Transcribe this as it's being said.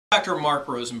Dr. Mark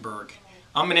Rosenberg.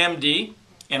 I'm an MD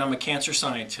and I'm a cancer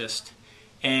scientist,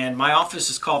 and my office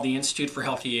is called the Institute for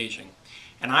Healthy Aging.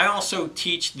 And I also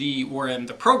teach am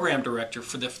the program director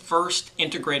for the first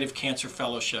integrative cancer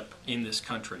fellowship in this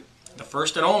country, the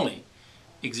first and only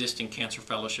existing cancer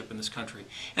fellowship in this country.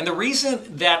 And the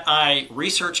reason that I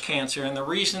research cancer and the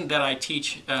reason that I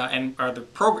teach and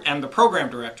the program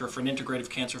director for an integrative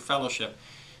cancer fellowship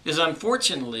is,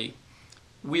 unfortunately,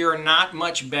 we are not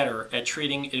much better at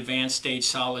treating advanced stage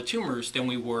solid tumors than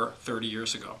we were 30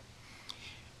 years ago.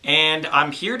 And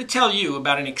I'm here to tell you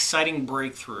about an exciting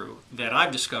breakthrough that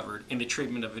I've discovered in the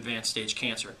treatment of advanced stage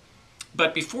cancer.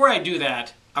 But before I do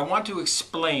that, I want to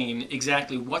explain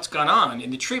exactly what's gone on in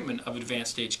the treatment of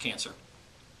advanced stage cancer.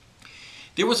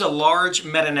 There was a large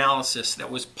meta-analysis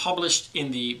that was published in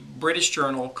the British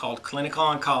journal called Clinical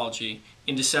Oncology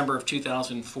in December of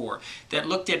 2004 that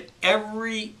looked at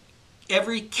every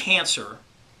cancer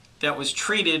that was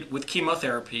treated with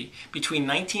chemotherapy between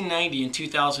 1990 and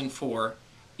 2004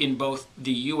 in both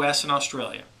the US and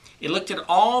Australia. It looked at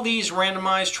all these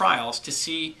randomized trials to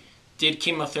see, did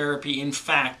chemotherapy in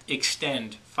fact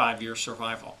extend 5-year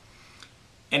survival?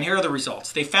 And here are the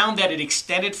results. They found that it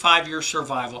extended 5-year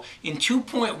survival in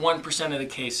 2.1% of the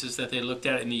cases that they looked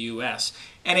at in the US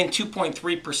and in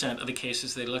 2.3% of the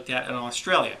cases they looked at in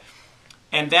Australia.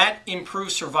 And that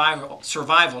improved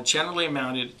survival generally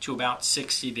amounted to about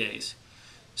 60 days.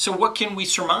 So what can we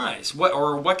surmise?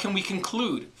 What can we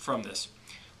conclude from this?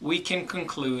 We can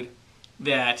conclude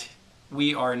that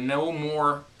we are no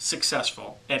more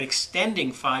successful at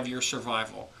extending 5-year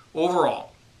survival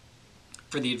overall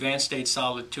for the advanced stage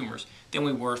solid tumors than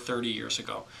we were 30 years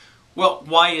ago. Well,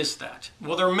 why is that?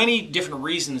 Well, there are many different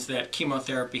reasons that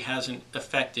chemotherapy hasn't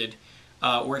affected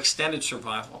or extended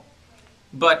survival.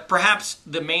 But perhaps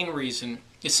the main reason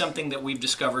is something that we've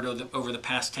discovered over the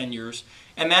past 10 years,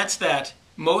 and that's that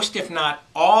most, if not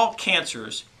all,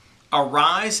 cancers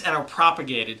arise and are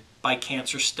propagated by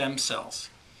cancer stem cells.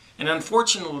 And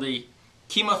unfortunately,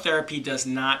 chemotherapy does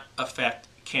not affect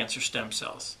cancer stem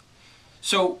cells.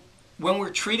 So when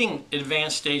we're treating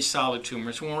advanced stage solid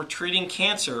tumors, when we're treating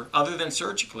cancer other than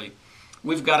surgically,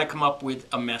 we've got to come up with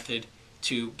a method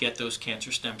to get those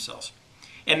cancer stem cells.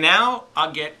 And now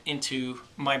I'll get into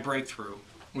my breakthrough,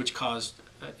 which caused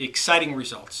exciting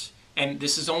results. And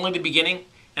this is only the beginning,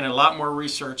 and a lot more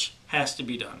research has to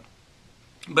be done.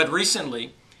 But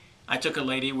recently, I took a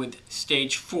lady with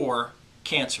stage 4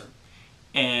 cancer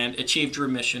and achieved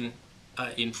remission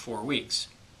in 4 weeks.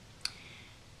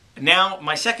 Now,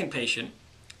 my second patient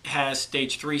has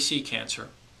stage 3C cancer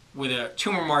with a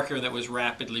tumor marker that was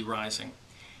rapidly rising.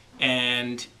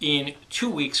 And in 2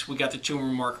 weeks, we got the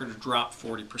tumor marker to drop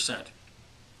 40%.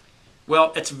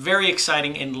 Well, it's very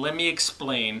exciting, and let me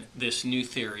explain this new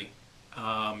theory.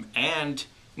 And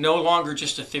no longer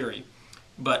just a theory,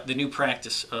 but the new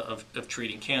practice of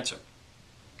treating cancer.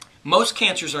 Most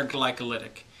cancers are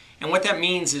glycolytic, and what that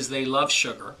means is they love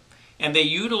sugar, and they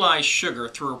utilize sugar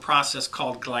through a process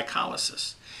called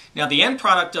glycolysis. Now, the end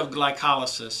product of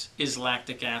glycolysis is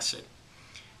lactic acid.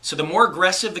 So the more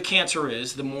aggressive the cancer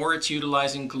is, the more it's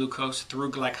utilizing glucose through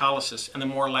glycolysis and the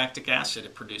more lactic acid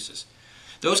it produces.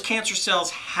 Those cancer cells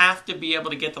have to be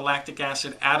able to get the lactic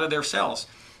acid out of their cells,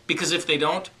 because if they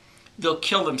don't, they'll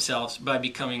kill themselves by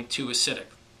becoming too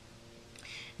acidic.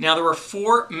 Now, there are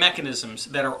 4 mechanisms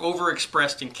that are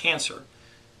overexpressed in cancer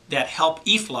that help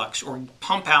efflux or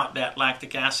pump out that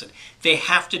lactic acid. They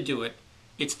have to do it.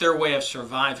 It's their way of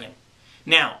surviving.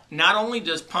 Now, not only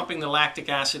does pumping the lactic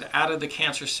acid out of the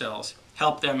cancer cells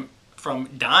help them from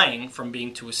dying from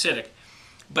being too acidic,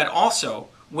 but also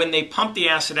when they pump the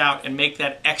acid out and make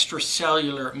that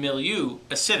extracellular milieu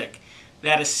acidic,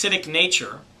 that acidic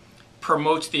nature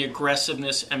promotes the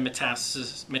aggressiveness and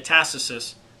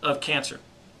metastasis of cancer.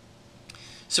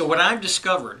 So what I've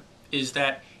discovered is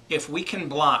that if we can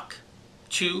block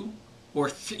 2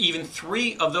 or even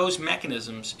 3 of those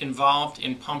mechanisms involved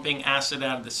in pumping acid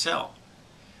out of the cell,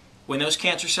 when those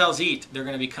cancer cells eat, they're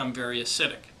going to become very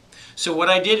acidic. So what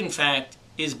I did, in fact,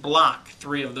 is block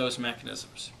 3 of those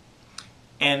mechanisms.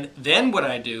 And then what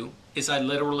I do is I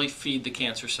literally feed the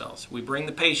cancer cells. We bring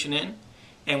the patient in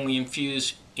and we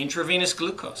infuse intravenous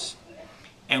glucose.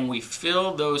 And we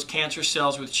fill those cancer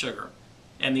cells with sugar.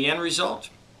 And the end result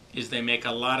is they make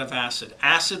a lot of acid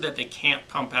that they can't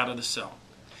pump out of the cell.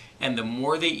 And the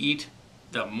more they eat,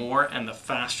 the more and the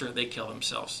faster they kill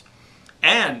themselves.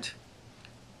 And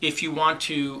if you want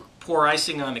to pour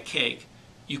icing on the cake,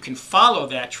 you can follow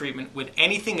that treatment with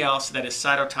anything else that is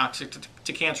cytotoxic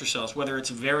to cancer cells, whether it's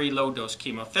very low dose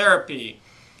chemotherapy,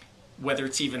 whether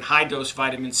it's even high dose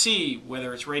vitamin C,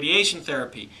 whether it's radiation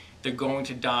therapy. They're going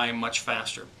to die much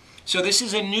faster. So this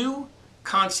is a new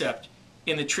concept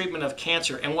in the treatment of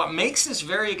cancer. And what makes this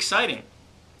very exciting,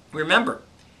 remember,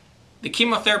 the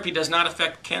chemotherapy does not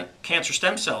affect cancer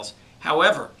stem cells.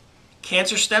 However,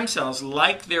 cancer stem cells,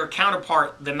 like their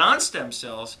counterpart, the non-stem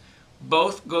cells,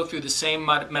 both go through the same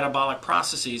metabolic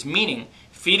processes, meaning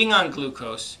feeding on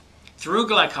glucose through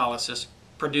glycolysis,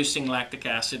 producing lactic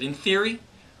acid. In theory,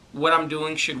 what I'm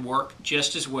doing should work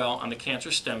just as well on the cancer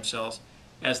stem cells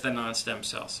as the non-stem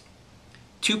cells.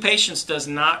 2 patients does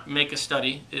not make a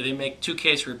study. They make 2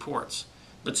 case reports.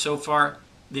 But so far,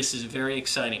 this is very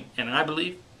exciting, and I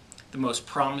believe the most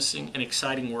promising and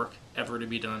exciting work ever to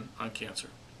be done on cancer.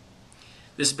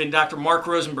 This has been Dr. Mark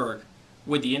Rosenberg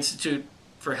with the Institute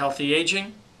for Healthy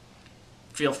Aging.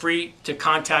 Feel free to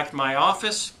contact my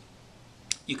office.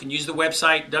 You can use the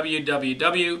website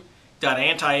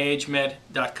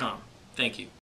www.antiagemed.com. Thank you.